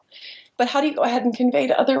But how do you go ahead and convey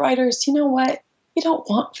to other writers, you know what? You don't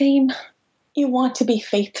want fame. You want to be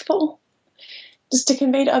faithful. Just to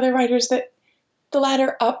convey to other writers that the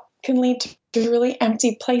ladder up can lead to really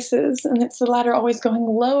empty places, and it's the ladder always going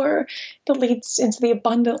lower that leads into the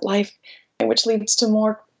abundant life, which leads to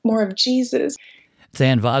more of Jesus. It's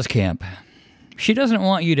Ann Voskamp. She doesn't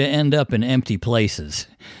want you to end up in empty places.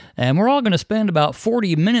 And we're all going to spend about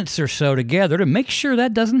 40 minutes or so together to make sure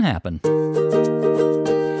that doesn't happen.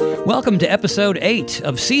 Welcome to Episode 8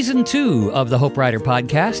 of Season 2 of the Hope Writer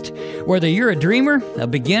Podcast. Whether you're a dreamer, a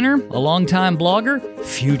beginner, a longtime blogger,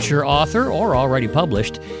 future author, or already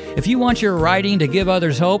published, if you want your writing to give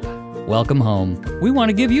others hope, welcome home. We want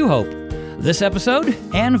to give you hope. This episode,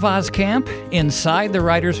 Ann Voskamp, Inside the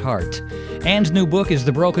Writer's Heart. Ann's new book is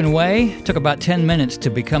The Broken Way. Took about 10 minutes to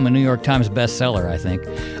become a New York Times bestseller, I think.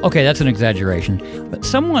 Okay, that's an exaggeration. But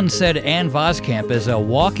someone said Ann Voskamp is a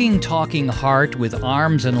walking, talking heart with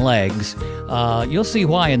arms and legs. You'll see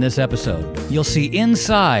why in this episode. You'll see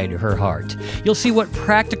inside her heart. You'll see what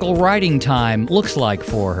practical writing time looks like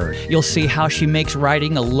for her. You'll see how she makes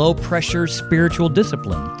writing a low-pressure spiritual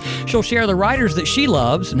discipline. She'll share the writers that she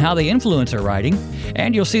loves and how they influence her writing.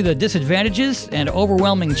 And you'll see the disadvantages and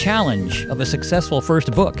overwhelming challenge of a successful first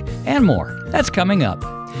book, and more. That's coming up.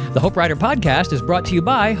 The Hope Writer Podcast is brought to you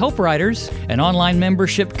by Hope Writers, an online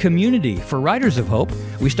membership community for writers of hope.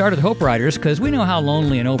 We started Hope Writers because we know how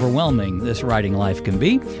lonely and overwhelming this writing life can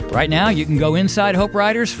be. Right now, you can go inside Hope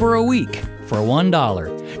Writers for a week for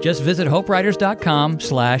 $1. Just visit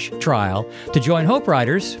hopewriters.com/trial to join Hope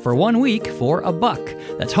Writers for 1 week for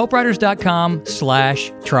 $1. That's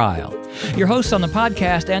hopewriters.com/trial. Your hosts on the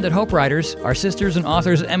podcast and at Hope Writers are sisters and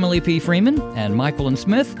authors Emily P. Freeman and Michael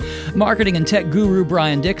Smith, marketing and tech guru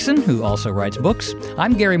Brian Dixon, who also writes books.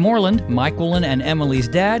 I'm Gary Moreland, Michael and Emily's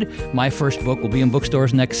dad. My first book will be in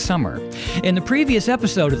bookstores next summer. In the previous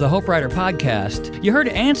episode of the Hope Writer Podcast, you heard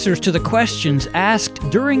answers to the questions asked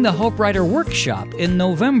during the Hope Writer Workshop in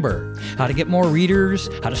November. How to get more readers,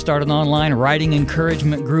 how to start an online writing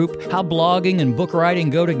encouragement group, how blogging and book writing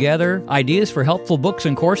go together, ideas for helpful books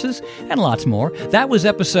and courses, and lots more. That was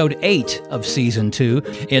episode 8 of season 2.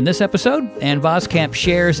 In this episode, Ann Voskamp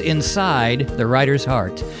shares inside the writer's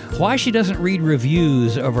heart why she doesn't read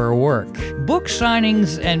reviews of her work. Book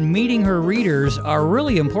signings and meeting her readers are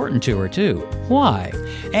really important to her too. Why?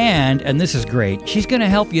 And this is great, she's going to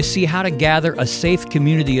help you see how to gather a safe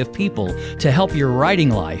community of people to help your writing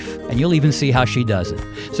life. And you'll even see how she does it.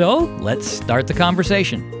 So let's start the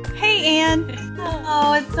conversation. Hey, Ann.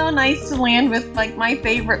 Oh, it's so nice to land with like my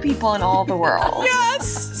favorite people in all the world. Yes!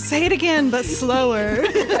 Say it again, but slower.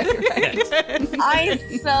 Right. I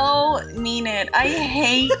so mean it. I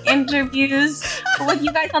hate interviews. But with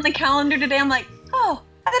you guys on the calendar today, I'm like, oh,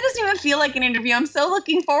 that doesn't even feel like an interview. I'm so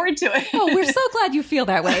looking forward to it. Oh, we're so glad you feel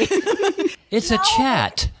that way. It's a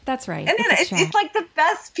chat. That's right. And then it's like the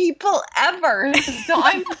best people ever. So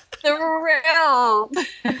I'm thrilled.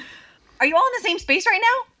 Are you all in the same space right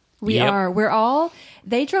now? We are.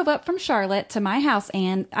 They drove up from Charlotte to my house,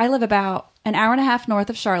 and I live about an hour and a half north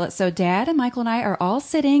of Charlotte. So Dad and Michael and I are all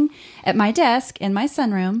sitting at my desk in my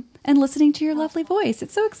sunroom and listening to your lovely voice.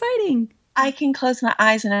 It's so exciting. I can close my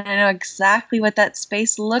eyes and I know exactly what that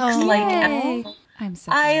space looks like. Yay. I'm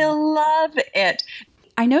so glad. I love it.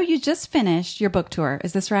 I know you just finished your book tour.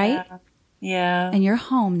 Is this right? Yeah. And you're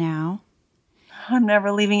home now. I'm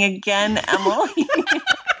never leaving again, Emily.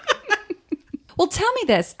 Well, tell me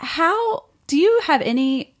this. How do you have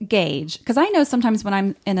any gauge? Because I know sometimes when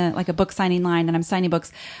I'm in a book signing line and I'm signing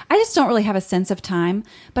books, I just don't really have a sense of time.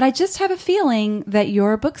 But I just have a feeling that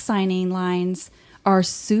your book signing lines are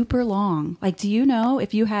super long. Like, do you know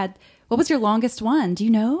if you had, what was your longest one? Do you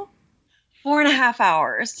know? 4.5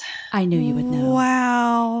 hours. I knew you would know.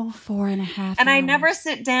 Wow. 4.5 hours. And I never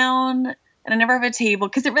sit down and I never have a table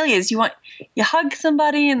because it really is. You hug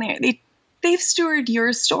somebody and they've stewarded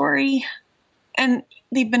your story. And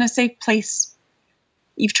they've been a safe place.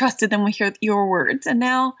 You've trusted them with your words. And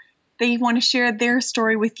now they want to share their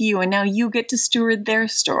story with you. And now you get to steward their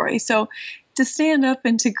story. So to stand up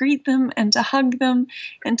and to greet them and to hug them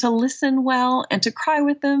and to listen well and to cry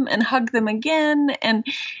with them and hug them again. And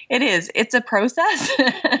it's a process.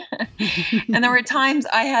 And there were times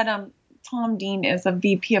I had Tom Dean is a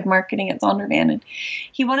VP of marketing at Zondervan. And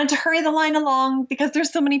he wanted to hurry the line along because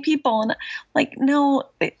there's so many people. And like, no,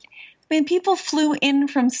 when people flew in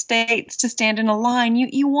from states to stand in a line,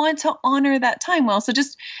 you want to honor that time well. So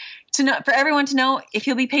just to know, for everyone to know, if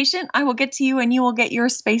you'll be patient, I will get to you and you will get your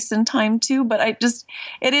space and time too. But it's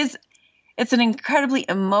an incredibly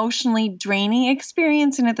emotionally draining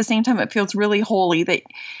experience. And at the same time, it feels really holy that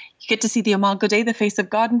you get to see the Imago Dei, the face of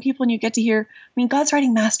God in people, and you get to hear, God's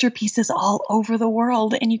writing masterpieces all over the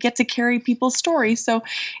world, and you get to carry people's stories. So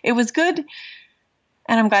it was good,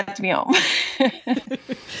 and I'm glad to be home.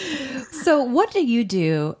 So what do you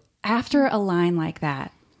do after a line like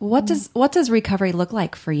that? What does recovery look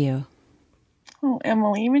like for you? Oh,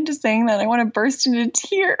 Emily, even just saying that, I want to burst into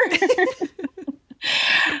tears.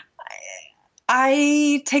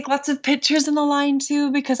 I take lots of pictures in the line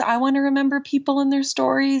too, because I want to remember people and their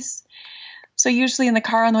stories. So usually in the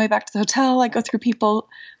car on the way back to the hotel, I go through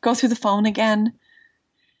the phone again,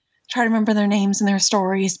 try to remember their names and their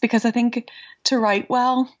stories, because I think to write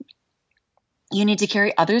well, you need to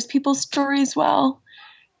carry others people's stories well,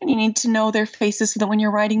 and you need to know their faces so that when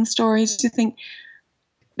you're writing stories, you think,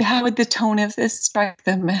 how would the tone of this strike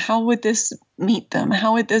them? How would this meet them?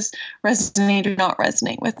 How would this resonate or not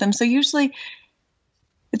resonate with them? So usually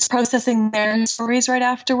it's processing their stories right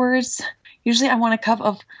afterwards. Usually I want a cup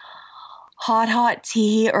of hot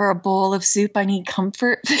tea or a bowl of soup. I need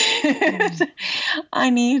comfort. I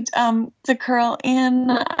need to curl in.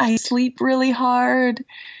 I sleep really hard.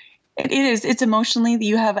 It's emotionally that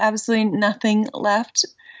you have absolutely nothing left.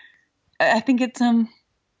 I think it's the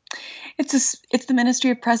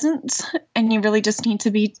ministry of presence, and you really just need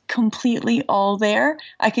to be completely all there.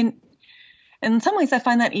 In some ways, I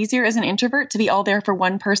find that easier as an introvert to be all there for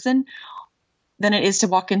one person than it is to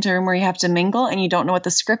walk into a room where you have to mingle and you don't know what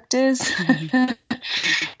the script is. Mm-hmm.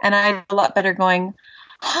 And I'm a lot better going,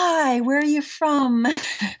 hi, where are you from?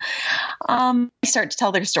 I start to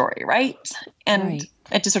tell their story, right? And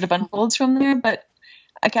it just sort of unfolds from there. But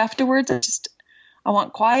like afterwards, I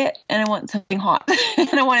want quiet, and I want something hot,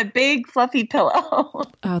 and I want a big fluffy pillow.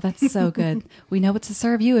 Oh, that's so good. We know what to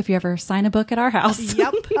serve you if you ever sign a book at our house.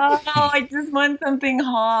 Yep. Oh, I just want something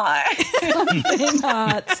hot. Something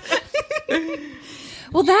hot.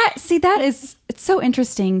 Well, it's so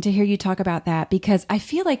interesting to hear you talk about that, because I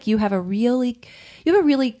feel like you have a really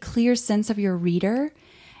clear sense of your reader,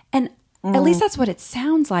 and at least that's what it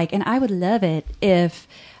sounds like. And I would love it if,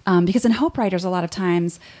 because in Hope Writers, a lot of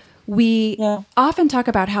times we often talk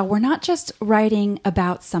about how we're not just writing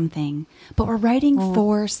about something, but we're writing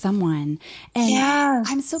for someone. And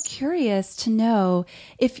I'm so curious to know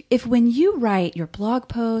if when you write your blog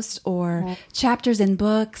posts or chapters in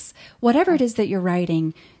books, whatever it is that you're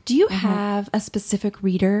writing, do you have a specific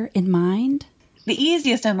reader in mind? The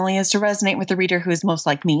easiest, Emily, is to resonate with the reader who is most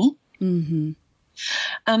like me. Mm-hmm.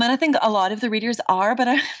 And I think a lot of the readers are, but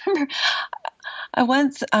I remember I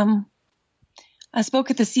once... I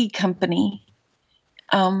spoke at the Seed Company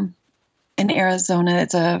in Arizona.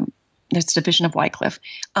 It's a division of Wycliffe.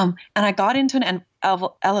 And I got into an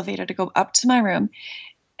elevator to go up to my room.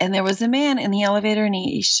 And there was a man in the elevator, and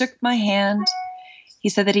he shook my hand. He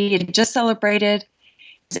said that he had just celebrated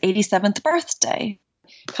his 87th birthday.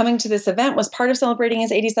 Coming to this event was part of celebrating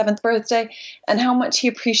his 87th birthday, and how much he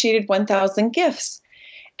appreciated 1,000 gifts.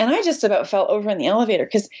 And I just about fell over in the elevator,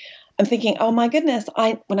 because I'm thinking, oh my goodness,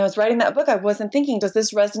 when I was writing that book, I wasn't thinking, does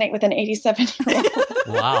this resonate with an 87-year-old?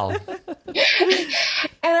 Wow. And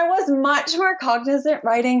I was much more cognizant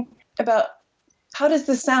writing about how does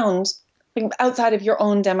this sound outside of your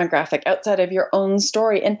own demographic, outside of your own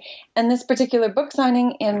story. And this particular book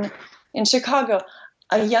signing in Chicago,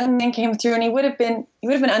 a young man came through, and he would have been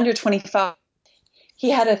under 25. He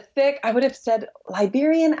had a thick, I would have said,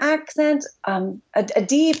 Liberian accent, a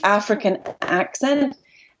deep African accent.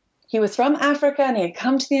 He was from Africa, and he had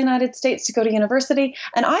come to the United States to go to university.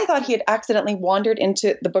 And I thought he had accidentally wandered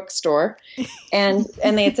into the bookstore, and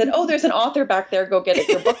they had said, oh, there's an author back there. Go get it.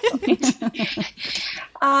 Your book signed.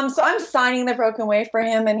 So I'm signing The Broken Way for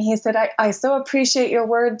him. And he said, I so appreciate your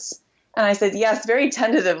words. And I said, yes, very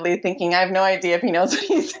tentatively, thinking I have no idea if he knows what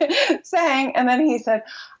he's saying. And then he said,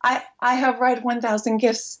 I have read 1,000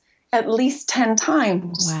 Gifts at least 10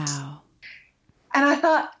 times. Wow. And I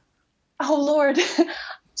thought, oh, Lord,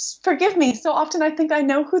 forgive me. So often I think I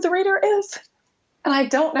know who the reader is, and I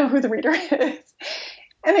don't know who the reader is.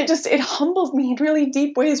 And it humbled me in really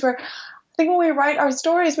deep ways, where I think when we write our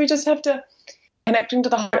stories, we just have to connect into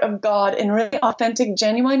the heart of God in really authentic,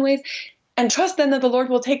 genuine ways, and trust then that the Lord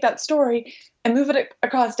will take that story and move it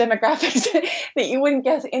across demographics that you wouldn't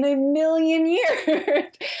guess in a million years.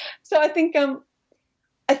 So I think I'm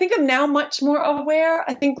now much more aware.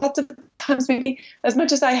 I think lots of times, maybe as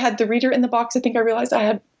much as I had the reader in the box, I think I realized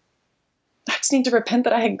I just need to repent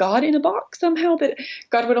that I had God in a box somehow, that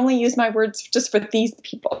God would only use my words just for these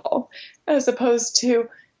people, as opposed to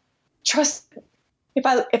trust.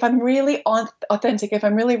 If I'm really authentic, if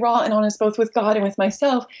I'm really raw and honest, both with God and with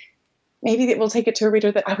myself, maybe it will take it to a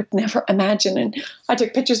reader that I would never imagine. And I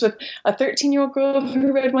took pictures with a 13-year-old girl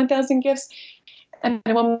who read 1,000 Gifts, and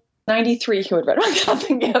a woman 93 who had read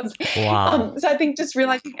 1,000 Gifts. Wow. So I think just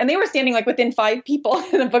realizing, and they were standing like within 5 people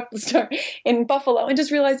in a bookstore in Buffalo, and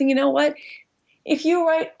just realizing, you know what? If you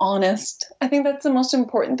write honest, I think that's the most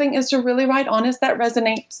important thing, is to really write honest. That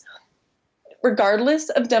resonates regardless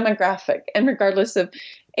of demographic and regardless of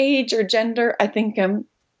age or gender. I think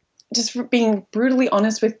just being brutally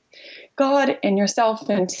honest with God and yourself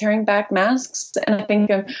and tearing back masks. And I think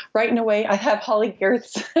writing away, I have Holly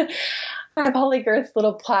Girth's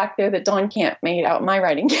little plaque there that Dawn Camp made out in my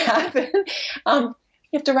writing cabin. You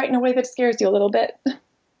have to write in a way that scares you a little bit.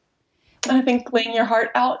 And I think laying your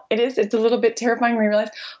heart out, it's a little bit terrifying when you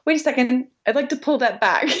realize, wait a second, I'd like to pull that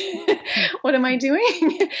back. What am I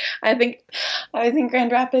doing? I was in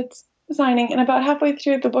Grand Rapids signing, and about halfway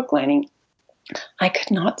through the book lining, I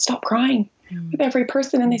could not stop crying with every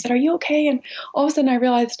person. And they said, are you okay? And all of a sudden I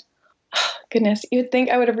realized, oh, goodness, you would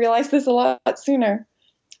think I would have realized this a lot sooner.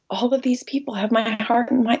 All of these people have my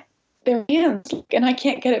heart in their hands, and I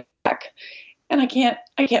can't get it back. And I can't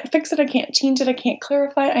fix it. I can't change it. I can't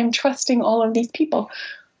clarify. I'm trusting all of these people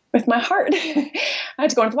with my heart. I had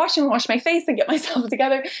to go into the washroom and wash my face and get myself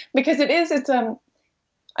together, because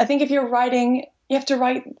I think if you're writing, you have to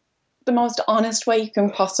write the most honest way you can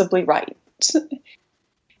possibly write.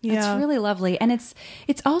 Yeah. It's really lovely. And it's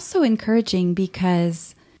also encouraging,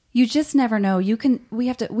 because you just never know.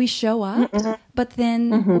 We show up, but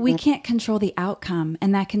then we can't control the outcome.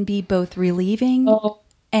 And that can be both relieving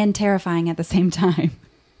and terrifying at the same time.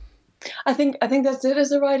 I think that's it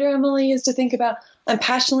as a writer, Emily, is to think about, I'm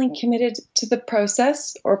passionately committed to the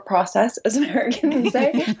process, or process as Americans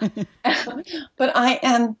say, but I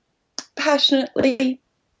am passionately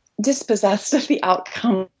dispossessed of the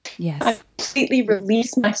outcome. Yes. I completely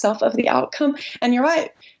release myself of the outcome. And you're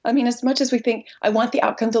right. I mean, as much as we think I want the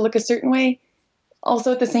outcome to look a certain way,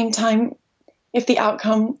 also at the same time, if the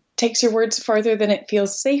outcome takes your words farther than it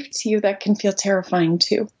feels safe to you, that can feel terrifying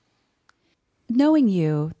too. Knowing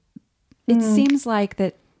you, it seems like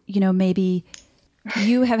that, maybe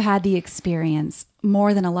you have had the experience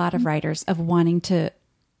more than a lot of writers of wanting to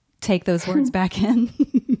take those words back in.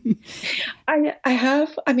 I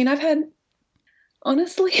have. I mean, I've had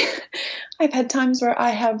times where I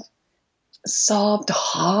have sobbed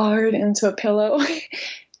hard into a pillow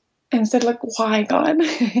and said, look, why, God?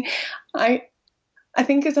 I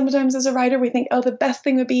think sometimes as a writer, we think, the best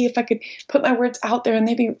thing would be if I could put my words out there and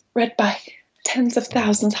they'd be read by tens of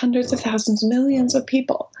thousands, hundreds of thousands, millions of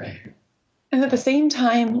people. And at the same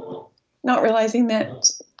time, not realizing that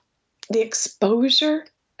the exposure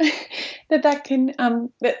that can,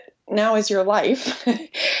 that now is your life,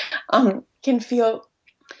 can feel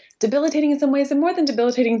debilitating in some ways, and more than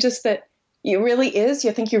debilitating, just that you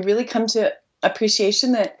think you really come to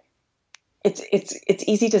appreciation that it's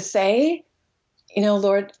easy to say,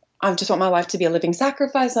 Lord, I just want my life to be a living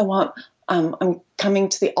sacrifice. I'm coming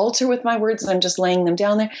to the altar with my words, and I'm just laying them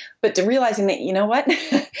down there. But to realizing that, you know what,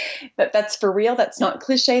 that's for real. That's not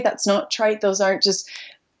cliche. That's not trite. Those aren't just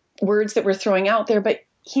words that we're throwing out there, but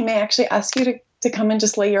he may actually ask you to come and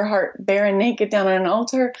just lay your heart bare and naked down on an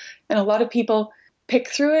altar. And a lot of people pick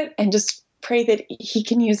through it and just pray that he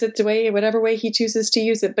can use it whatever way he chooses to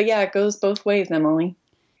use it. But yeah, it goes both ways, Emily.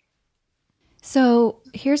 So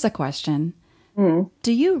here's a question.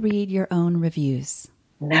 Do you read your own reviews?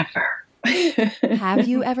 Never. Have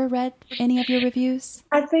you ever read any of your reviews?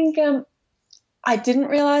 I think I didn't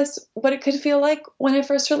realize what it could feel like when I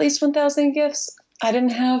first released 1,000 Gifts. I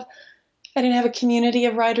didn't have a community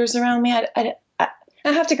of writers around me. I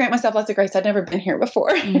have to grant myself lots of grace. I'd never been here before.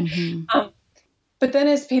 But then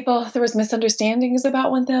there was misunderstandings about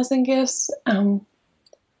 1,000 Gifts.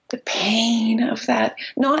 The pain of that.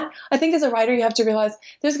 I think as a writer, you have to realize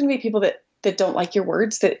there's going to be people that don't like your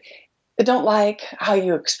words, that don't like how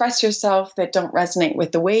you express yourself, that don't resonate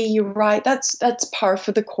with the way you write. That's par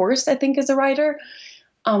for the course, I think, as a writer.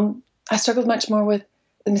 I struggled much more with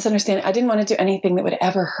the misunderstanding. I didn't want to do anything that would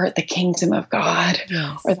ever hurt the kingdom of God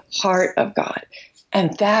or the heart of God.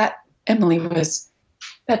 And that, Emily,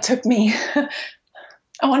 that took me,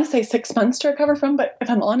 I want to say 6 months to recover from, but if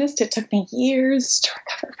I'm honest, it took me years to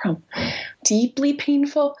recover from. Deeply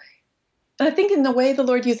painful. And I think in the way the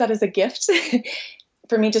Lord used that as a gift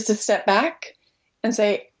for me just to step back and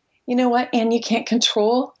say, you know what, Anne, you can't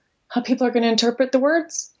control how people are going to interpret the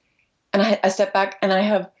words. And I step back, and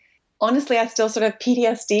I still sort of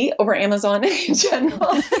PTSD over Amazon in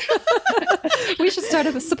general. We should start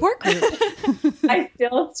a support group. I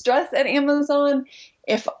still stress at Amazon.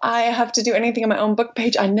 If I have to do anything on my own book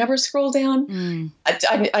page, I never scroll down.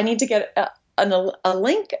 I need to get a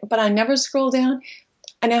link, but I never scroll down.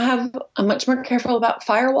 I'm much more careful about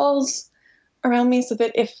firewalls around me, so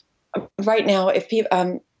that if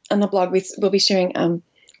people, on the blog, we'll be sharing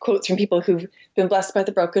quotes from people who've been blessed by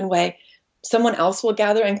the broken way. Someone else will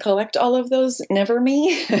gather and collect all of those, never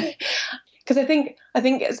me. Because I think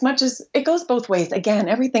as much as it goes both ways, again,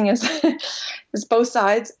 everything is is both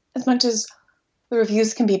sides. As much as the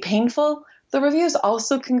reviews can be painful, the reviews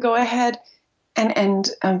also can go ahead and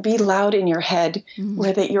be loud in your head,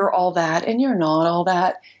 where that you're all that and you're not all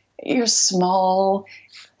that. You're small,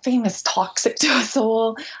 famous, toxic to a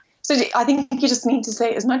soul. So I think you just need to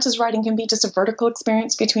say, as much as writing can be just a vertical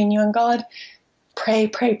experience between you and God, pray,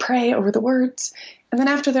 pray, pray over the words. And then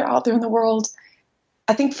after they're out there in the world,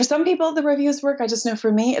 I think for some people the reviews work. I just know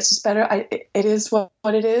for me, it's just better. It is what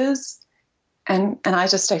it is. And I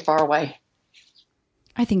just stay far away.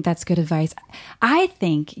 I think that's good advice. I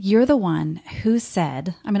think you're the one who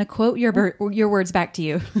said, I'm going to quote your words back to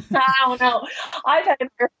you. I don't know. I've had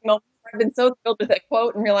embarrassing moments where I've been so thrilled with that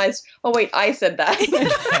quote and realized, oh, wait, I said that.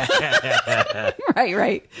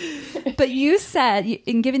 Right. But you said,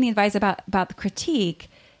 in giving the advice about the critique,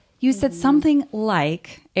 you said something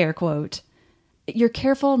like, air quote, you're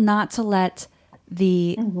careful not to let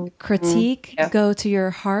the critique go to your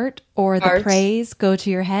heart or the praise go to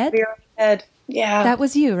your head. Your head. Yeah. That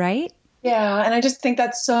was you, right? Yeah. And I just think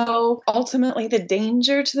that's so ultimately the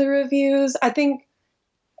danger to the reviews. I think,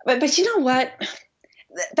 but you know what?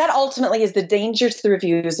 That ultimately is the danger to the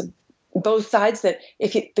reviews, both sides, that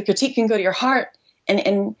if the critique can go to your heart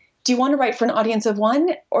and do you want to write for an audience of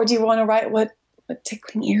one, or do you want to write what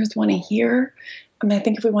tickling ears want to hear? I mean, I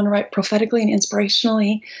think if we want to write prophetically and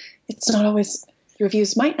inspirationally, it's not always, the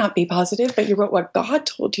reviews might not be positive, but you wrote what God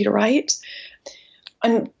told you to write.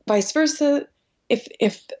 And vice versa.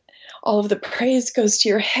 If all of the praise goes to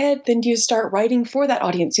your head, then you start writing for that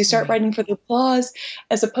audience. You start writing for the applause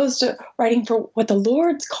as opposed to writing for what the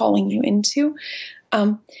Lord's calling you into.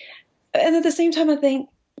 And at the same time, I think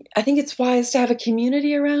it's wise to have a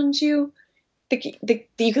community around you that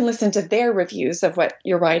you can listen to their reviews of what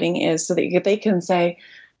your writing is, so that they can say,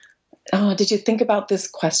 oh, did you think about this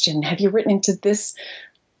question? Have you written into this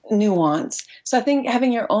nuance? So I think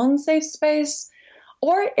having your own safe space,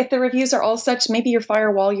 or if the reviews are all such, maybe your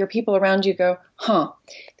firewall, your people around you go,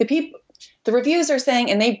 the reviews are saying,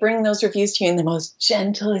 and they bring those reviews to you in the most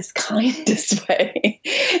gentlest, kindest way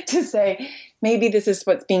to say, maybe this is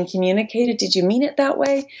what's being communicated. Did you mean it that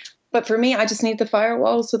way? But for me, I just need the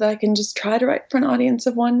firewall so that I can just try to write for an audience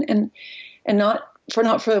of one, and not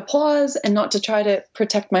for applause, and not to try to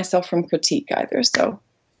protect myself from critique either. So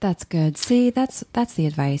that's good. See, that's the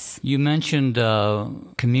advice. You mentioned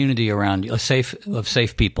community around you, safe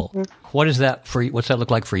people. Mm-hmm. What is that for you? What's that look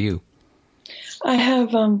like for you? I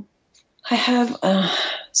have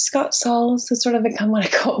Scott Sauls, who's sort of become what I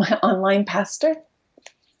call my online pastor.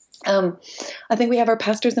 I think we have our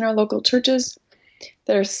pastors in our local churches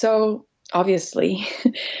that are so obviously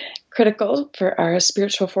critical for our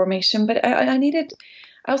spiritual formation, but I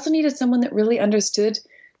also needed someone that really understood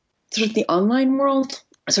sort of the online world.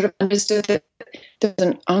 Sort of understood that there's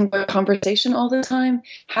an ongoing conversation all the time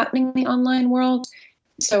happening in the online world.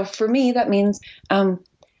 So for me, that means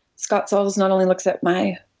Scott Sauls not only looks at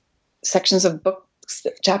my sections of books,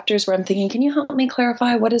 chapters where I'm thinking, can you help me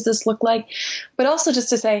clarify what does this look like? But also just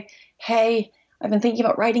to say, hey, I've been thinking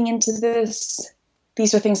about writing into this.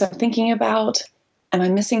 These are things I'm thinking about. Am I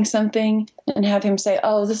missing something? And have him say,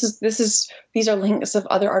 oh, these are links of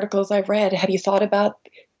other articles I've read. Have you thought about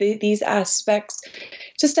these aspects?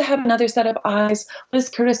 Just to have another set of eyes. Liz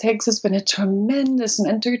Curtis Higgs has been a tremendous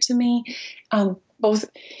mentor to me, both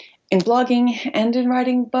in blogging and in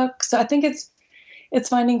writing books. So I think it's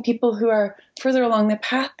finding people who are further along the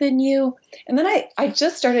path than you. And then I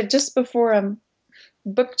just started just before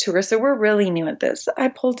book tour, so we're really new at this. I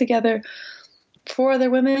pulled together 4 other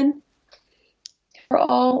women. We're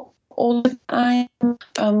all older than I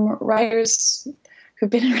am, writers who've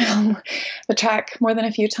been around the track more than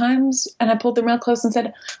a few times. And I pulled them real close and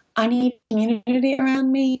said, I need community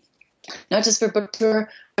around me, not just for book tour,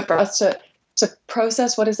 but for us to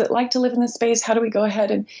process what is it like to live in this space? How do we go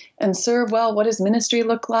ahead and serve well? What does ministry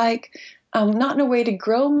look like? Not in a way to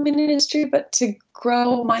grow ministry, but to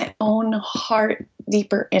grow my own heart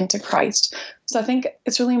deeper into Christ. So I think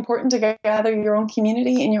it's really important to gather your own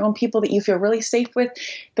community and your own people that you feel really safe with,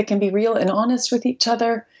 that can be real and honest with each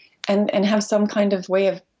other, and have some kind of way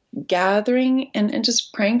of gathering and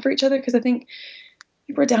just praying for each other. Because I think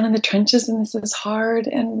we're down in the trenches and this is hard,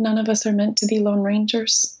 and none of us are meant to be lone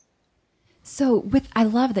rangers. So I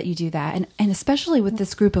love that you do that. And especially with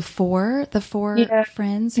this group of 4, the 4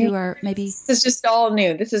 friends who are maybe... This is just all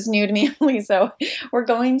new. This is new to me, Emily. So we're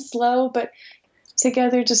going slow, but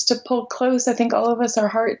together just to pull close. I think all of us, our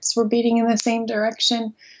hearts were beating in the same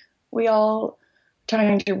direction. We all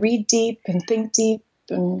trying to read deep and think deep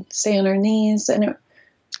and stay on our knees. And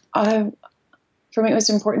for me, it was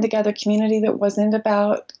important to gather community that wasn't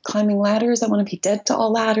about climbing ladders. I want to be dead to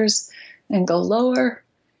all ladders and go lower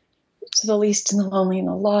to the least and the lonely and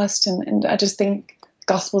the lost. And I just think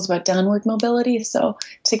gospel is about downward mobility. So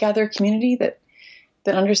to gather a community that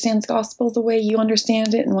understands gospel the way you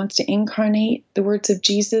understand it and wants to incarnate the words of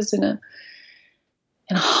Jesus in a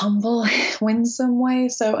humble, winsome way.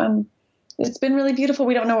 So it's been really beautiful.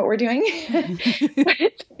 We don't know what we're doing,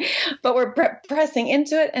 but we're pressing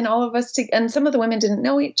into it, and all of us and some of the women didn't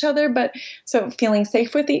know each other, but so feeling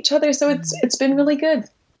safe with each other. So it's been really good.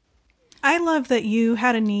 I love that you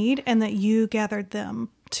had a need and that you gathered them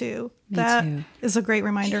too. That is a great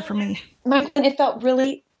reminder for me. It felt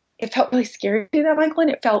really scary to do that, Michael, and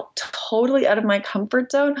it felt totally out of my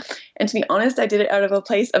comfort zone. And to be honest, I did it out of a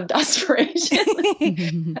place of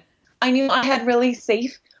desperation. I knew I had really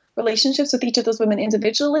safe relationships with each of those women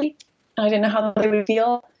individually. I didn't know how they would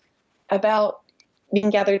feel about being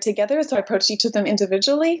gathered together. So I approached each of them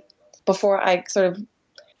individually before I sort of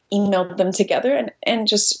emailed them together and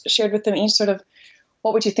just shared with them each sort of,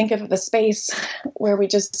 what would you think of a space where we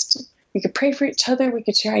could pray for each other, we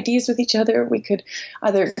could share ideas with each other, we could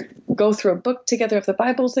either go through a book together of the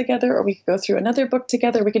Bible together, or we could go through another book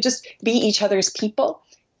together. We could just be each other's people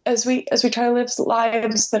as we try to live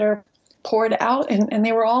lives that are poured out, and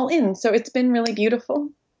they were all in. So it's been really beautiful.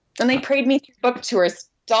 And they prayed me through book tours,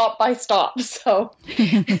 stop by stop. So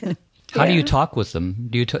how do you talk with them?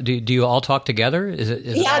 Do you all talk together? Is it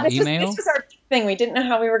email? This was our thing. We didn't know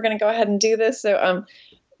how we were going to go ahead and do this. So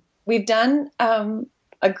we've done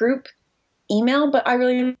a group email, but I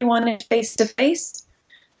really wanted face-to-face.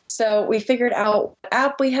 So we figured out what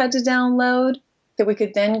app we had to download that we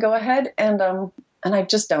could then go ahead and I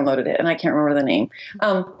just downloaded it and I can't remember the name.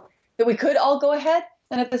 That we could all go ahead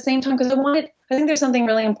and at the same time, because I think there's something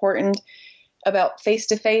really important about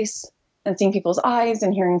face-to-face and seeing people's eyes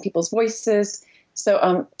and hearing people's voices.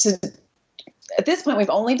 So at this point, we've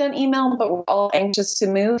only done email, but we're all anxious to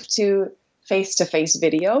move to face-to-face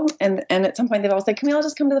video. And at some point, they've all said, can we all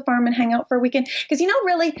just come to the farm and hang out for a weekend? Because,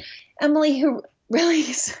 really, Emily, who really,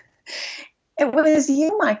 it was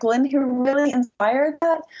you, Michaelin, who really inspired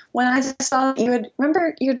that. When I just saw you had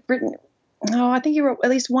written, I think you wrote at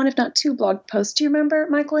least one, if not two blog posts. Do you remember,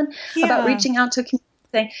 Michaelin, about reaching out to a community?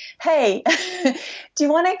 Saying, hey, do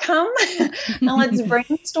you want to come and let's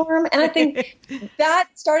brainstorm? And I think that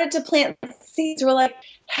started to plant seeds. We're like,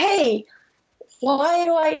 hey, why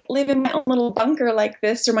do I live in my own little bunker like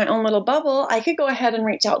this or my own little bubble? I could go ahead and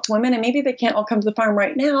reach out to women, and maybe they can't all come to the farm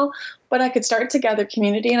right now, but I could start to gather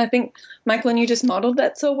community. And I think, Michaelin, you just modeled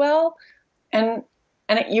that so well. And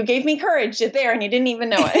you gave me courage there, and you didn't even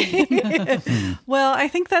know it. Well, I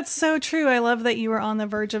think that's so true. I love that you were on the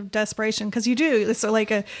verge of desperation, because you do. So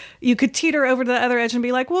you could teeter over to the other edge and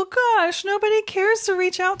be like, well, gosh, nobody cares to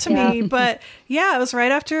reach out to me. But yeah, it was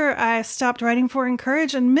right after I stopped writing for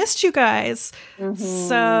Encourage and missed you guys. Mm-hmm.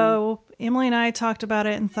 So Emily and I talked about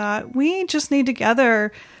it and thought, we just need to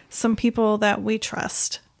gather some people that we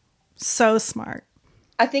trust. So smart.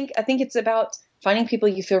 I think it's about finding people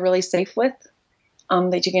you feel really safe with.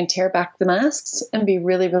 That you can tear back the masks and be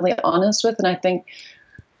really, really honest with. And I think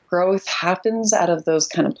growth happens out of those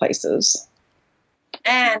kind of places.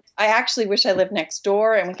 And I actually wish I lived next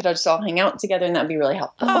door and we could just all hang out together, and that'd be really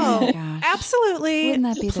helpful. Oh, absolutely.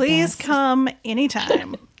 Wouldn't that be Please come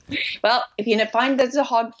anytime. Well, if you find there's a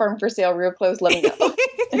hog farm for sale real close, let me know.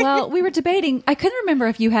 Well, we were debating. I couldn't remember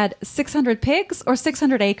if you had 600 pigs or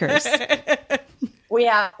 600 acres. We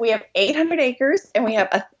have 800 acres, and we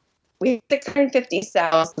have 650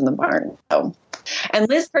 sows in the barn. So, and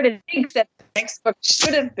Liz Curtis thinks that the next book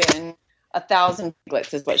should have been 1,000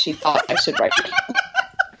 piglets, is what she thought I should write.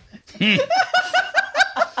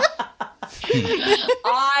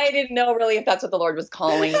 I didn't know really if that's what the Lord was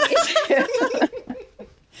calling me.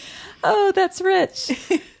 Oh, that's rich.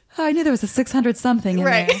 Oh, I knew there was a 600 something in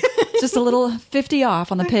there. Just a little 50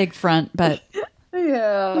 off on the pig front, but...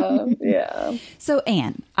 Yeah. So,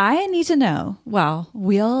 Anne, I need to know. Well,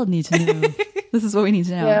 we all need to know. This is what we need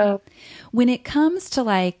to know. Yeah. When it comes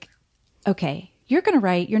to okay, you're going to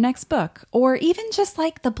write your next book, or even just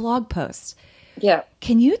the blog post. Yeah.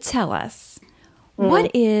 Can you tell us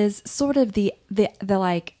what is sort of the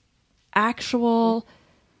actual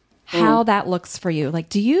how that looks for you?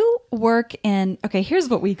 Do you work in? Okay, here's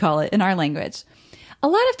what we call it in our language. A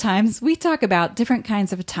lot of times we talk about different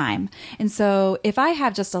kinds of time. And so if I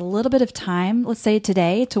have just a little bit of time, let's say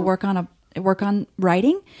today, to work on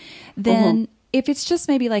writing, then if it's just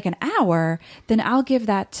maybe an hour, then I'll give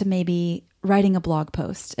that to maybe writing a blog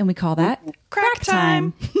post. And we call that crack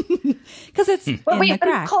time. Because it's in the What do you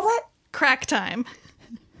cracks. call it? Crack time.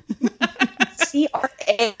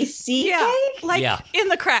 CRACK? Yeah, like Yeah. in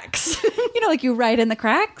the cracks. Like you write in the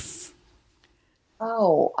cracks.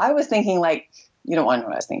 Oh, I was thinking like, you don't want to know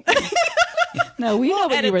what I was thinking. No, we know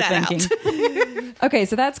what you edit were that thinking. Okay,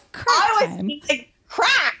 so that's crack I was time. thinking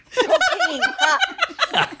crack. Cocaine,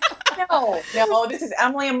 crack. No, this is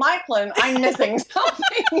Emily and Michael. I'm missing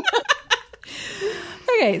something.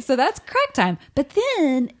 Okay, so that's crack time. But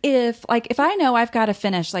then if I know I've got to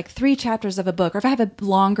finish like 3 chapters of a book, or if I have a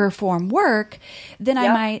longer form work, then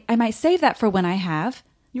Yep. I might save that for when I have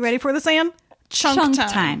You ready for this, Anne? Chunk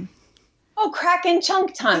time. Oh, crack and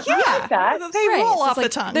chunk time. I like that. They Right, roll so off it's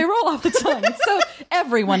the tongue. They roll off the tongue. So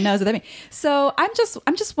everyone knows what that means. So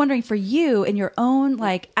I'm just wondering for you in your own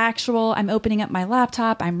like actual, I'm opening up my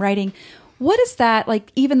laptop, I'm writing. What is that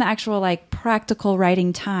like? Even the actual like practical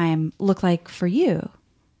writing time look like for you?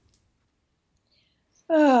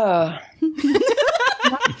 Oh,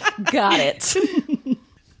 Got it.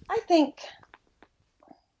 I think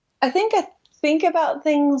I think about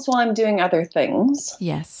things while I'm doing other things.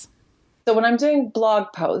 Yes. So when I'm doing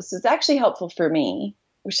blog posts, it's actually helpful for me,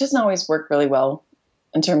 which doesn't always work really well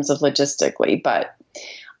in terms of logistically, but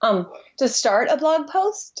to start a blog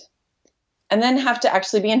post and then have to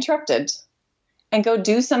actually be interrupted and go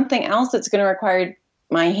do something else that's going to require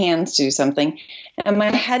my hands to do something. And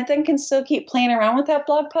my head then can still keep playing around with that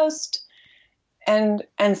blog post and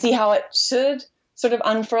see how it should sort of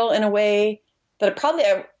unfurl in a way that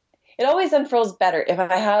it always unfurls better if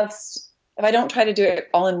I don't try to do it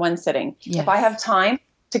all in one sitting. Yes. If I have time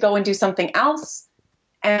to go and do something else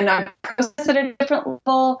and I process it at a different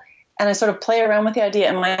level and I sort of play around with the idea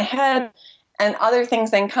in my head and other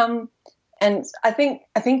things then come. And I think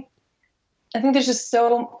there's just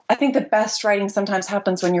I think the best writing sometimes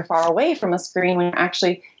happens when you're far away from a screen, when you're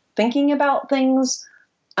actually thinking about things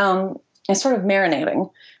and sort of marinating.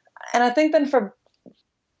 And I think then for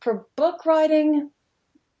book writing,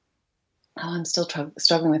 I'm still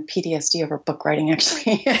struggling with PTSD over book writing,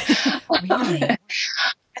 actually. Really?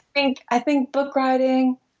 I think book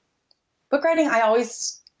writing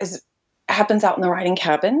happens out in the writing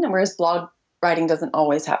cabin, whereas blog writing doesn't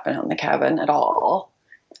always happen out in the cabin at all.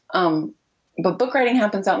 But book writing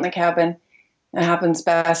happens out in the cabin. It happens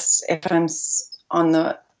best if I'm on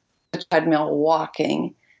the treadmill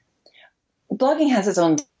walking. Blogging has its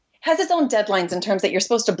own deadlines in terms that you're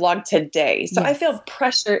supposed to blog today. So Yes. I feel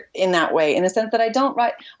pressure in that way, in the sense that I don't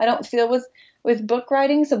feel with book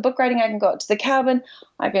writing. So book writing, I can go out to the cabin,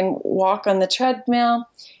 I can walk on the treadmill,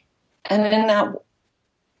 and in that,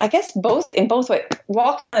 I guess in both ways,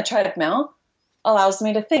 walk on the treadmill allows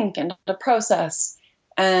me to think and to process,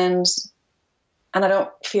 and I don't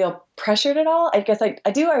feel pressured at all. I guess I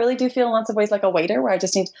really do feel in lots of ways like a waiter, where I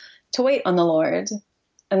just need to wait on the Lord.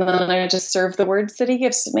 And then I just serve the words that he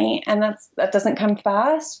gives me. And that doesn't come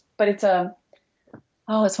fast, but it's it's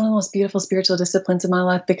one of the most beautiful spiritual disciplines in my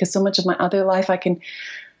life, because so much of my other life I can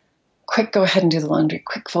quick go ahead and do the laundry,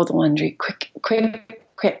 quick fold the laundry, quick.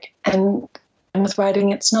 And with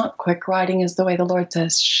writing, it's not quick. Writing is the way the Lord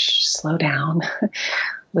says, shh, slow down,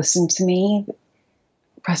 listen to me,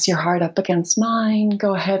 press your heart up against mine,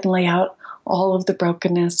 go ahead and lay out all of the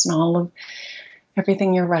brokenness and all of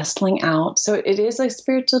everything you're wrestling out. So it is a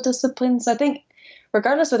spiritual discipline. So I think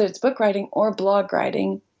regardless whether it's book writing or blog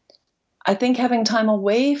writing, I think having time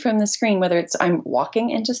away from the screen, whether it's I'm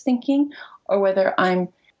walking and just thinking, or whether I'm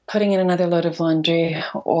putting in another load of laundry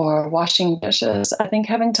or washing dishes, I think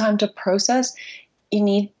having time to process, you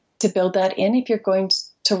need to build that in if you're going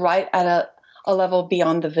to write at a level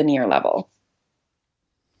beyond the veneer level.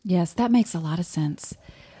 Yes, that makes a lot of sense.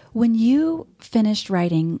 When you finished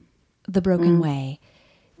writing The Broken Way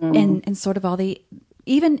and sort of all the,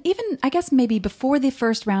 even I guess maybe before the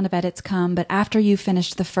first round of edits come, but after you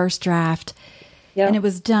finished the first draft and it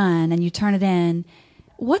was done and you turn it in,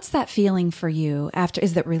 what's that feeling for you after?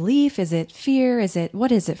 Is it relief? Is it fear?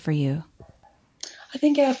 What is it for you? I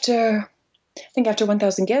think after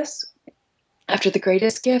 1,000 Gifts, after The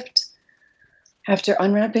Greatest Gift, after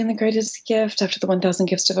Unwrapping the Greatest Gift, after the 1,000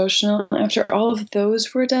 Gifts devotional, after all of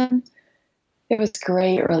those were done, it was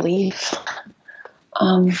great relief.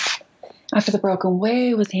 After The Broken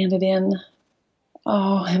Way was handed in,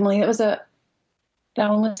 oh, Emily, that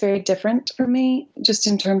one was very different for me, just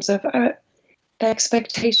in terms of the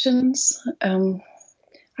expectations. I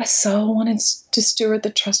so wanted to steward the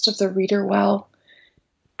trust of the reader well.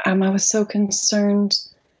 I was so concerned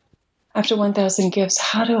after 1,000 Gifts,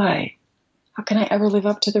 how can I ever live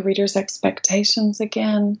up to the reader's expectations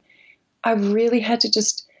again? I really had to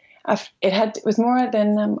it was more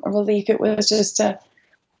than a relief. It was just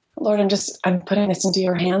Lord, I'm putting this into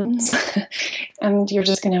your hands and you're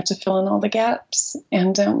just going to have to fill in all the gaps.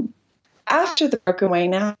 And after the broken way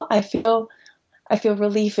now, I feel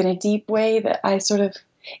relief in a deep way that it's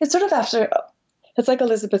like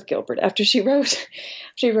Elizabeth Gilbert after she wrote,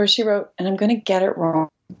 and I'm going to get it wrong.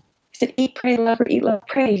 I said, eat, pray, love, or eat, love,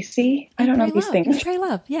 pray. See, I don't know these things. Eat, pray,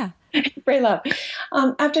 love. Yeah. Pray, love.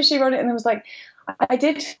 After she wrote it, and it was like, I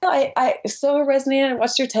did feel I so resonated. I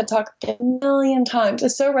watched your TED Talk a million times. It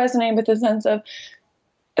so resonated with the sense of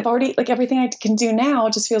I've already, like, everything I can do now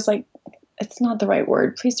just feels like, it's not the right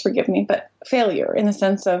word, please forgive me, but failure, in the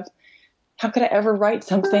sense of how could I ever write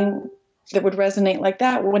something that would resonate like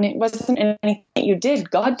that when it wasn't anything that you did.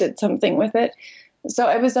 God did something with it. So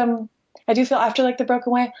it was, I do feel after like the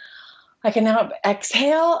broken way, I can now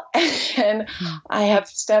exhale, and I have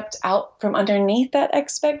stepped out from underneath that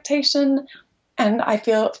expectation, and I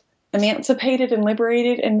feel emancipated and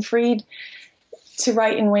liberated and freed to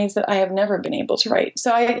write in ways that I have never been able to write.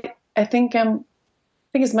 So I think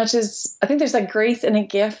as much as I think there's like grace and a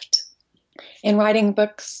gift in writing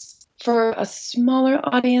books for a smaller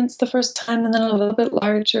audience the first time, and then a little bit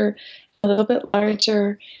larger,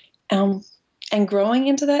 and growing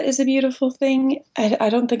into that is a beautiful thing. I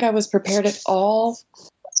don't think I was prepared at all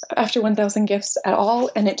after 1,000 Gifts at all.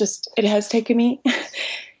 And it has taken me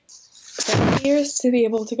 7 years to be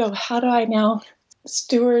able to go, how do I now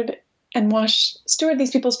steward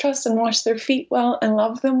these people's trust and wash their feet well and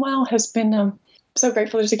love them well, has been so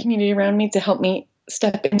grateful there's a community around me to help me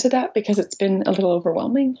step into that, because it's been a little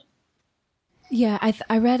overwhelming. Yeah,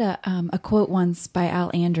 I read a quote once by Al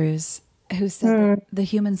Andrews, who said that the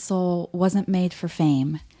human soul wasn't made for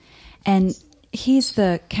fame. And he's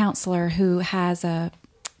the counselor who has a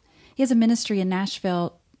ministry in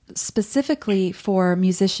Nashville specifically for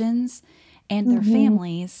musicians and their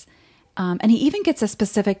families. And he even gets as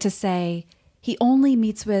specific to say he only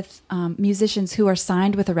meets with musicians who are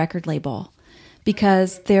signed with a record label,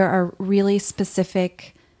 because there are really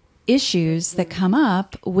specific issues that come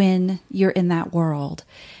up when you're in that world.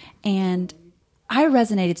 And I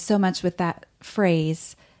resonated so much with that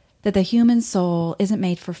phrase, that the human soul isn't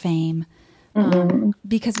made for fame,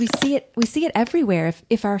 because we see it everywhere.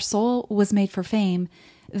 If our soul was made for fame,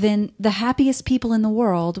 then the happiest people in the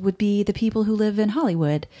world would be the people who live in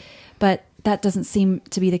Hollywood. But that doesn't seem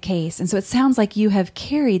to be the case. And so it sounds like you have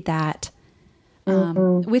carried that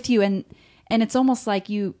with you. And it's almost like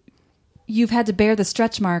you've had to bear the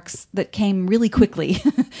stretch marks that came really quickly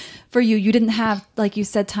for you. You didn't have, like you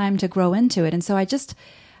said, time to grow into it. And so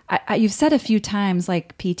you've said a few times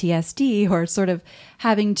like PTSD, or sort of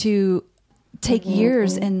having to take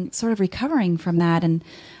years in sort of recovering from that. And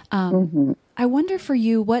I wonder for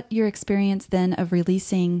you, what your experience then of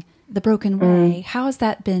releasing The Broken Way, how has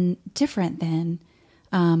that been different then?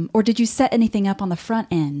 Or did you set anything up on the front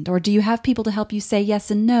end? Or do you have people to help you say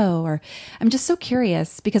yes and no? Or I'm just so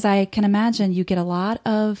curious, because I can imagine you get a lot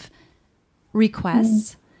of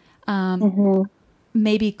requests,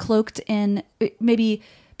 maybe cloaked in, maybe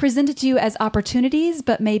presented to you as opportunities,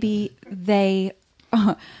 but maybe they,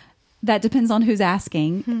 that depends on who's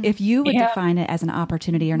asking, if you would define it as an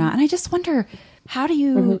opportunity or not. And I just wonder, how do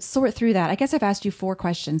you sort through that? I guess I've asked you 4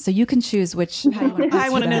 questions, so you can choose which. I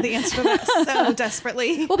want to know the answer to that so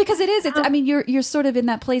desperately. Well, because it's. I mean, you're sort of in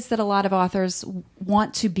that place that a lot of authors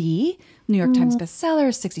want to be. New York Times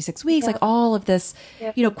bestseller, 66 weeks, like all of this,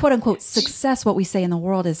 quote unquote success. What we say in the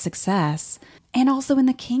world is success, and also in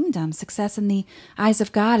the kingdom, success in the eyes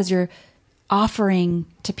of God, as you're offering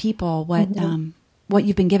to people what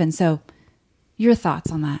you've been given. So, your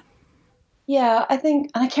thoughts on that? Yeah, I think,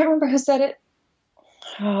 and I can't remember who said it.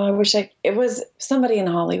 Oh, it was somebody in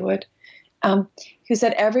Hollywood who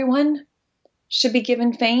said everyone should be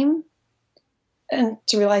given fame, and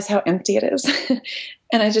to realize how empty it is.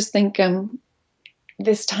 And I just think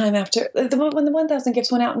this time after when the 1,000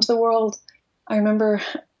 Gifts went out into the world, I remember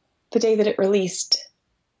the day that it released,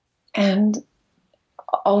 and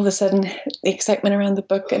all of a sudden the excitement around the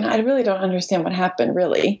book, and I really don't understand what happened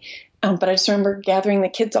really, but I just remember gathering the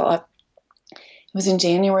kids all up. It was in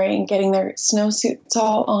January, and getting their snowsuits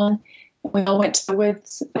all on. We all went to the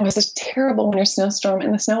woods. It was a terrible winter snowstorm,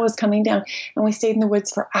 and the snow was coming down, and we stayed in the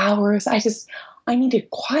woods for hours. I needed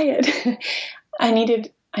quiet. I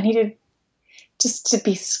needed just to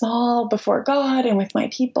be small before God and with my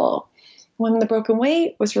people. When The Broken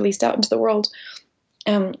Way was released out into the world,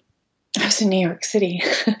 I was in New York City,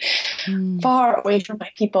 far away from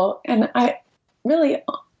my people. And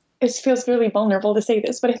it feels really vulnerable to say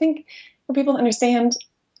this, but I think for people to understand,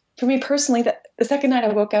 for me personally, that the second night I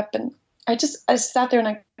woke up and I sat there and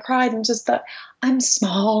I cried and just thought, I'm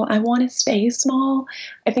small. I want to stay small.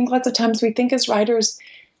 I think lots of times we think as writers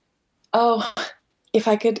oh, if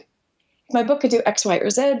my book could do X, Y, or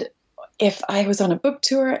Z, if I was on a book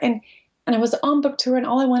tour and I was on book tour and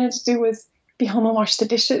all I wanted to do was be home and wash the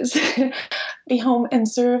dishes, be home and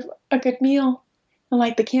serve a good meal and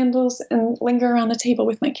light the candles and linger around the table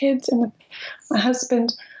with my kids and with my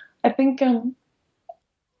husband. I think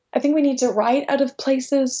we need to write out of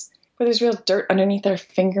places where there's real dirt underneath our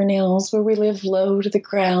fingernails, where we live low to the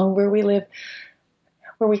ground, where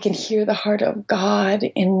we can hear the heart of God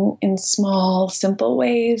in small, simple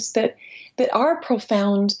ways that are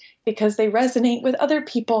profound because they resonate with other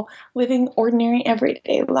people living ordinary,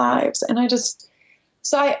 everyday lives. And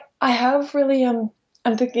I have really, I'm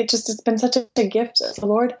thinking it's been such a gift of the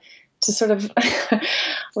Lord to sort of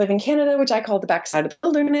live in Canada, which I call the backside of the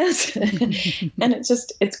wilderness. And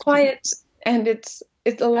it's quiet and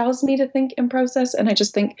it allows me to think and process. And I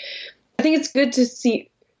think it's good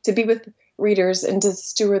to be with readers and to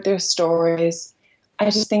steward their stories. I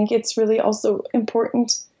just think it's really also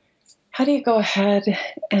important. How do you go ahead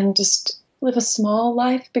and just live a small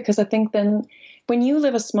life? Because I think then when you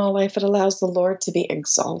live a small life, it allows the Lord to be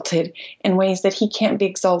exalted in ways that he can't be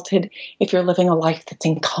exalted if you're living a life that's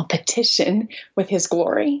in competition with his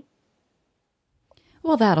glory.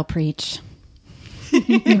 Well, that'll preach. I'm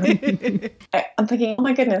thinking, oh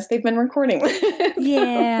my goodness, they've been recording.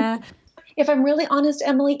 Yeah. If I'm really honest,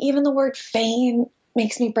 Emily, even the word fame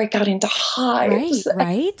makes me break out into hives.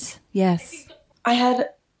 Right? Yes. I had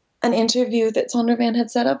an interview that Sondervan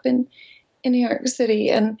had set up in New York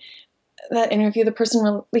City, and that interview, the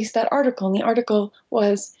person released that article, and the article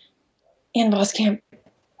was in Voskamp,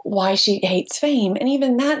 why she hates fame. And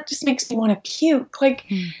even that just makes me want to puke.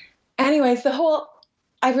 Anyways,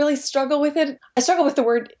 I really struggle with it. I struggle with the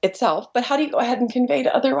word itself, but how do you go ahead and convey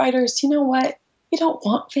to other writers, you know what? You don't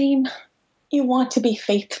want fame. You want to be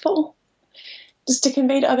faithful. Just to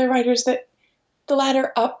convey to other writers that the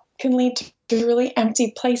ladder up can lead to really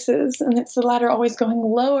empty places, and it's the ladder always going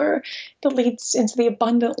lower that leads into the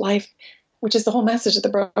abundant life, which is the whole message of the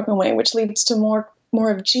Broken Way, which leads to more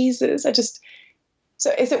of Jesus.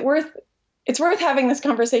 So is it worth? It's worth having this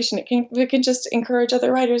conversation. It can just encourage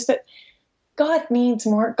other writers that God needs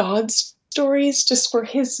more God stories just for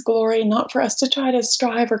his glory, not for us to try to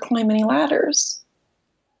strive or climb any ladders.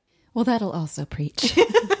 Well, that'll also preach.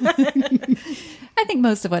 I think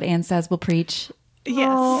most of what Anne says will preach. Yes.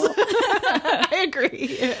 Oh. I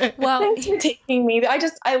agree. Well, thanks for taking me.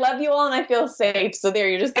 I love you all and I feel safe. So there,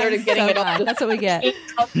 you're just sort of getting it off. That's what we get.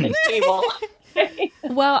 Off the table.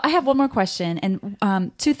 Well, I have one more question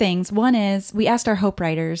and two things. One is we asked our Hope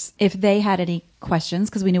writers if they had any questions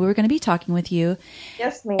because we knew we were going to be talking with you.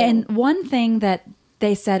 Yes, ma'am. And one thing that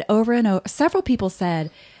they said over and over, several people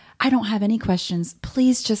said, I don't have any questions.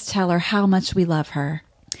 Please just tell her how much we love her.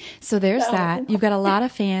 So there's that. You've got a lot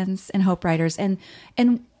of fans and Hope writers, and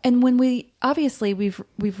when we obviously we've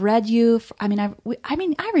read you.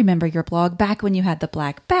 I remember your blog back when you had the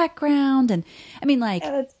black background, and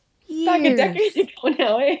that's years. back a decade ago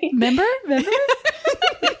now. Eh? Remember?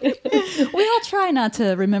 We all try not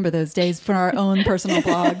to remember those days for our own personal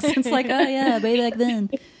blogs. It's like, oh yeah, way back then.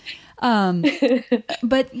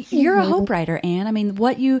 But you're a Hope writer, Anne. I mean,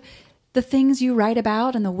 the things you write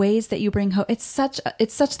about and the ways that you bring hope, it's such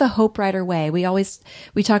the Hope writer way.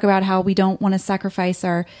 We talk about how we don't want to sacrifice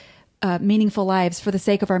our meaningful lives for the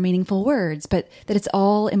sake of our meaningful words, but that it's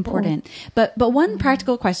all important. But one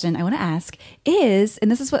practical question I want to ask is,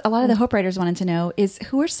 and this is what a lot of the Hope writers wanted to know, is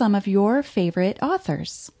who are some of your favorite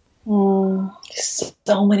authors?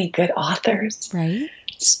 So many good authors. Right?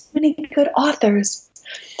 So many good authors.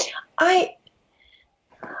 I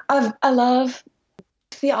love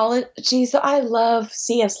theology, so I love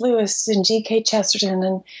C.S. Lewis and G.K.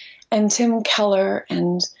 Chesterton and Tim Keller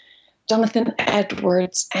and Jonathan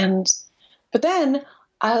Edwards, but then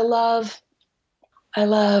I love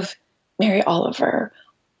Mary Oliver.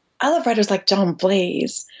 I love writers like John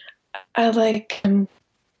Blaze. I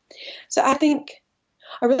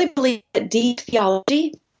really believe that deep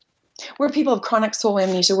theology, we're people of chronic soul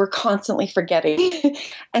amnesia. We're constantly forgetting.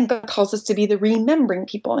 And God calls us to be the remembering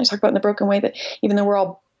people. And I talk about in the Broken Way that even though we're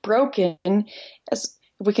all broken, as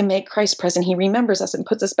we can make Christ present, he remembers us and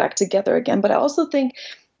puts us back together again. But I also think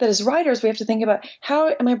that as writers, we have to think about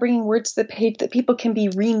how am I bringing words to the page that people can be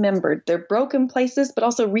remembered. They're broken places, but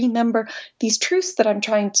also remember these truths that I'm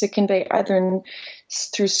trying to convey either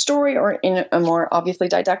through story or in a more obviously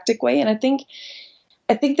didactic way. And I think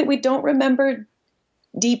that we don't remember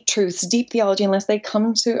deep truths, deep theology, unless they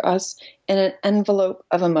come to us in an envelope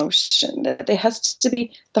of emotion. That they has to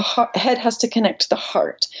be the head has to connect to the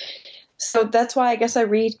heart. So that's why I guess I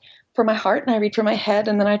read for my heart and I read for my head,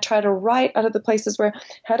 and then I try to write out of the places where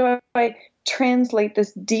how do I translate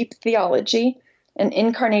this deep theology and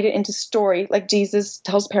incarnate it into story, like Jesus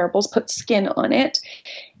tells parables, put skin on it,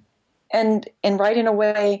 and write in a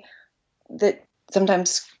way that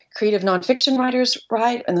sometimes creative nonfiction writers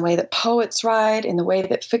write, in the way that poets write, in the way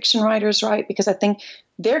that fiction writers write, because I think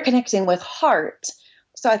they're connecting with heart.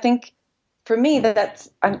 So I think for me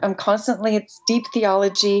I'm constantly, it's deep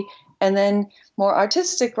theology and then more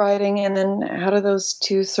artistic writing, and then how do those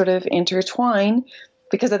two sort of intertwine?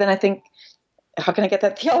 Because then I think, how can I get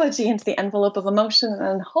that theology into the envelope of emotion?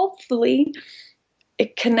 And hopefully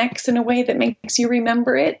it connects in a way that makes you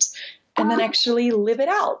remember it and then actually live it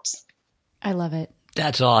out. I love it.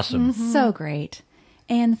 That's awesome. Mm-hmm. So great.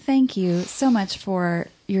 And thank you so much for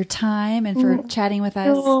your time and for chatting with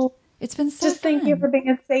us. Oh, it's been so fun. Thank you for being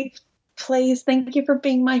a safe place. Thank you for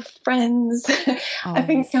being my friends. I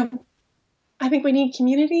think we need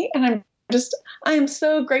community, and I am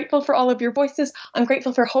so grateful for all of your voices. I'm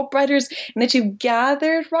grateful for Hope Writers and that you've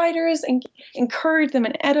gathered writers and encouraged them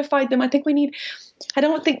and edified them. I think we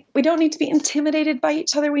don't need to be intimidated by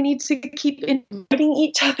each other. We need to keep inviting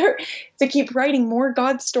each other to keep writing more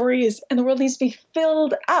God stories, and the world needs to be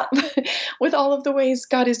filled up with all of the ways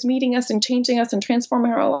God is meeting us and changing us and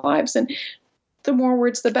transforming our lives. And the more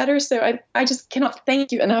words, the better. So I just cannot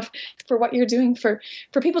thank you enough for what you're doing for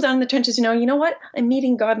people down in the trenches. You know what? I'm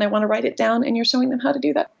meeting God and I want to write it down, and you're showing them how to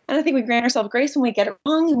do that. And I think we grant ourselves grace when we get it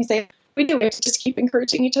wrong, and we say, we do. We have to just keep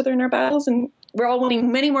encouraging each other in our battles, and we're all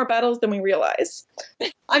winning many more battles than we realize.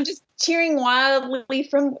 I'm just cheering wildly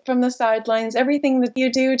from the sidelines. Everything that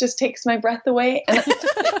you do just takes my breath away. And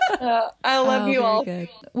I love you all. Good.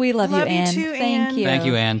 We love you, Anne. Too, Thank Anne. you. Thank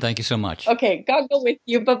you, Anne. Thank you so much. Okay, God go with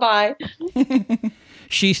you. Bye-bye.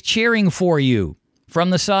 She's cheering for you from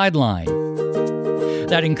the sideline.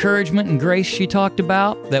 That encouragement and grace she talked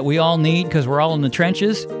about that we all need because we're all in the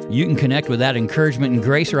trenches, you can connect with that encouragement and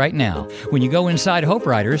grace right now when you go inside Hope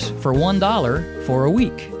Writers for $1 for a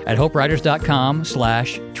week at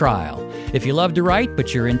hopewriters.com/trial. If you love to write,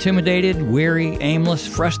 but you're intimidated, weary, aimless,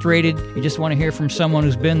 frustrated, you just want to hear from someone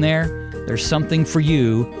who's been there's something for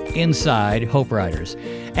you inside Hope Writers.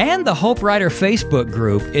 And the Hope Writer Facebook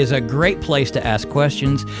group is a great place to ask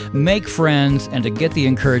questions, make friends, and to get the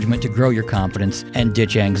encouragement to grow your confidence and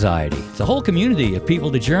ditch anxiety. It's a whole community of people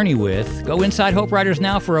to journey with. Go inside Hope Writers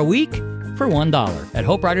now for a week for $1 at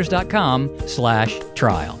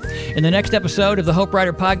hopewriters.com/trial. In the next episode of the Hope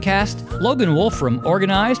Writer Podcast, Logan Wolfram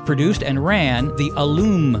organized, produced, and ran the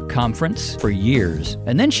Allume Conference for years.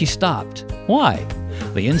 And then she stopped. Why?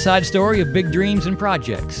 The inside story of big dreams and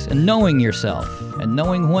projects, and knowing yourself, and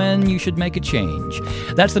knowing when you should make a change.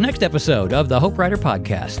 That's the next episode of the Hope Writer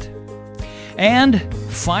Podcast. And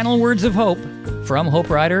final words of hope from Hope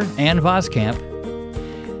Writer and Voskamp.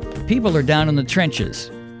 People are down in the trenches,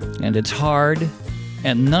 and it's hard,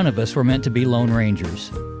 and none of us were meant to be Lone Rangers.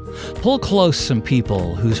 Pull close some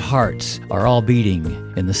people whose hearts are all beating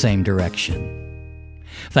in the same direction.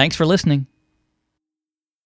 Thanks for listening.